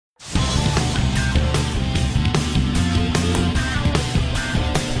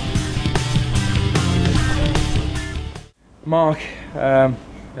Mark,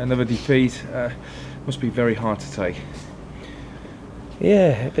 another defeat must be very hard to take.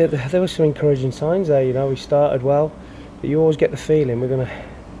 Yeah, there were some encouraging signs there. You know, we started well, but you always get the feeling we're going to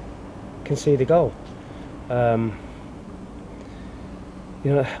concede a goal. You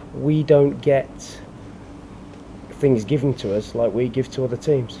know, we don't get things given to us like we give to other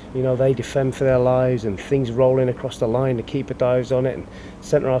teams. You know, they defend for their lives and things rolling across the line, the keeper dives on it and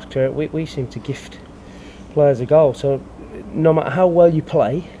centre half clear it. We seem to gift players a goal. So no matter how well you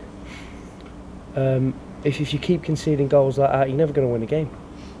play, if you keep conceding goals like that, you're never going to win a game.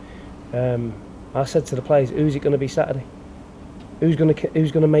 I said to the players, who's it going to be Saturday? Who's going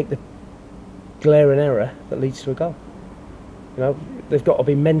to make the glaring error that leads to a goal? You know, they've got to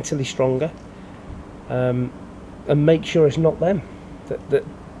be mentally stronger and make sure it's not them that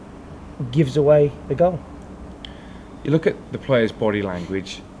gives away the goal. You look at the players' body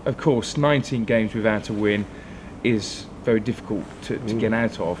language. Of course, 19 games without a win is very difficult to get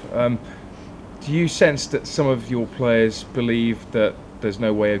out of. Do you sense that some of your players believe that there's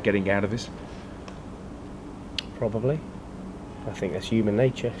no way of getting out of this? Probably. I think that's human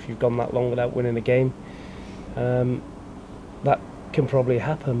nature. If you've gone that long without winning a game, that can probably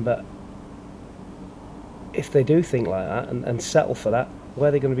happen. But if they do think like that and settle for that, where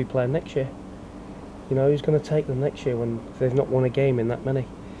are they going to be playing next year? You know, who's going to take them next year when they've not won a game in that many?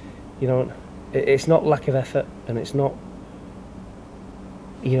 You know, it's not lack of effort, and it's not,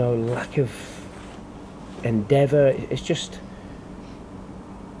 you know, lack of endeavour. It's just,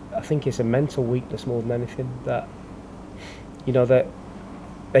 I think it's a mental weakness more than anything, that, you know, that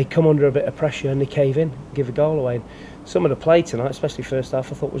they come under a bit of pressure and they cave in, give a goal away. And some of the play tonight, especially first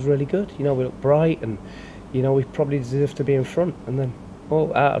half, I thought was really good. You know, we looked bright and, you know, we probably deserved to be in front, and then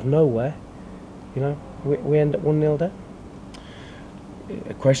all out of nowhere, you know, we end up 1-0 down.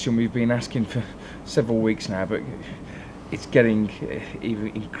 A question we've been asking for several weeks now, but it's getting even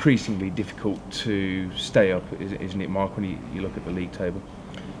increasingly difficult to stay up, isn't it, Mark, when you look at the league table?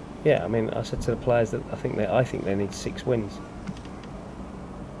 Yeah, I mean, I said to the players that I think they need 6 wins.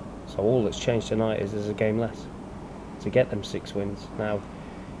 So all that's changed tonight is there's a game less to get them 6 wins. Now,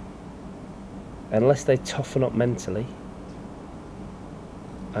 unless they toughen up mentally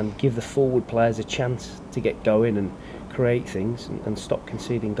and give the forward players a chance to get going and create things and stop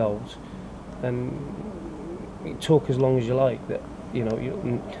conceding goals, then you talk as long as you like that, you know,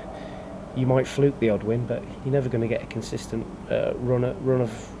 you might fluke the odd win, but you're never going to get a consistent run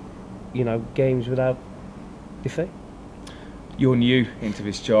of, you know, games without defeat. You're new into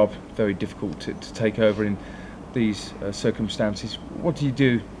this job, very difficult to take over in these circumstances. What do you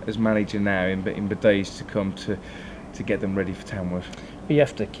do as manager now in the days to come to get them ready for Tamworth? You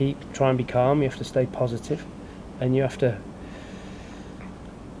have to try and be calm, you have to stay positive, and you have to,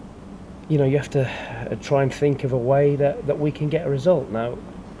 you know, you have to try and think of a way that we can get a result. Now,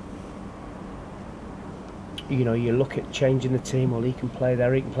 you know, you look at changing the team, well, he can play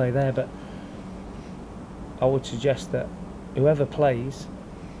there, he can play there, but I would suggest that whoever plays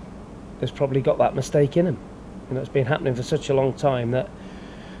has probably got that mistake in him. You know, it's been happening for such a long time that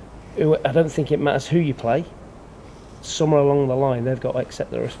I don't think it matters who you play. Somewhere along the line, they've got to accept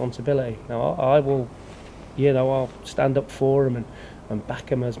their responsibility. Now, I will, you know, I'll stand up for them and back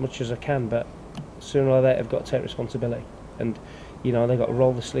them as much as I can, but sooner or later, they've got to take responsibility. And, you know, they've got to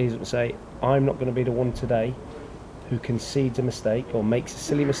roll the sleeves up and say, I'm not going to be the one today who concedes a mistake or makes a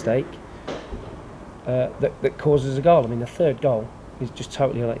silly mistake that causes a goal. I mean, the third goal is just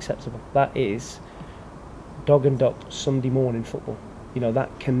totally unacceptable. That is dog and duck Sunday morning football. You know,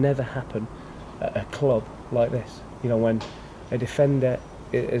 that can never happen at a club like this. You know, when a defender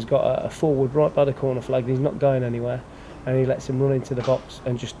has got a forward right by the corner flag, he's not going anywhere, and he lets him run into the box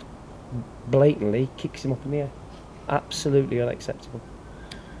and just blatantly kicks him up in the air. Absolutely unacceptable.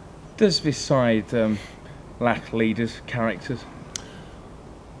 Does this side lack leaders, characters?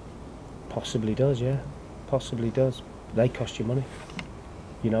 Possibly does, yeah. Possibly does. They cost you money.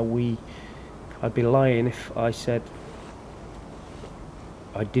 You know, I'd be lying if I said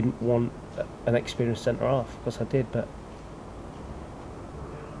I didn't want an experienced centre-half, because I did, but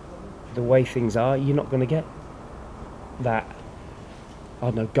the way things are, you're not going to get that, I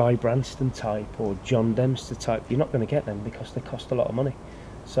don't know, Guy Branston type or John Dempster type. You're not going to get them because they cost a lot of money.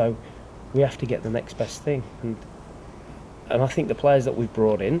 So we have to get the next best thing, and I think the players that we've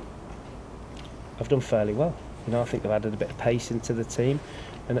brought in have done fairly well. You know, I think they've added a bit of pace into the team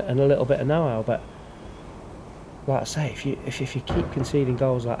and a little bit of know-how, but like I say, if you keep conceding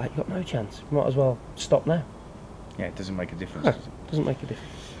goals like that, you've got no chance. You might as well stop now. Yeah, it doesn't make a difference. No, Does it? Doesn't make a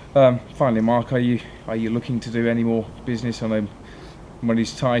difference. Finally, Mark, are you looking to do any more business? I know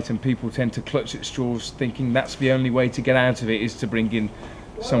money's tight and people tend to clutch at straws, thinking that's the only way to get out of it is to bring in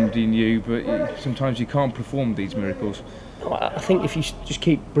somebody new. But sometimes you can't perform these miracles. I think if you just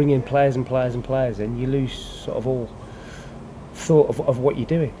keep bringing players and players and players in, you lose sort of all thought of what you're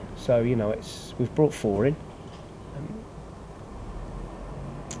doing. So you know, we've brought 4 in.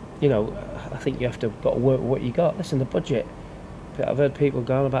 You know, I think you have to got to work with what you got. Listen, the budget. I've heard people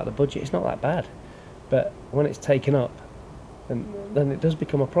going about the budget. It's not that bad, but when it's taken up, then it does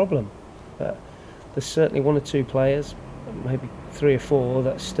become a problem. But there's certainly 1 or 2 players, maybe 3 or 4,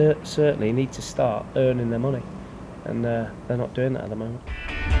 that certainly need to start earning their money, and they're not doing that at the moment.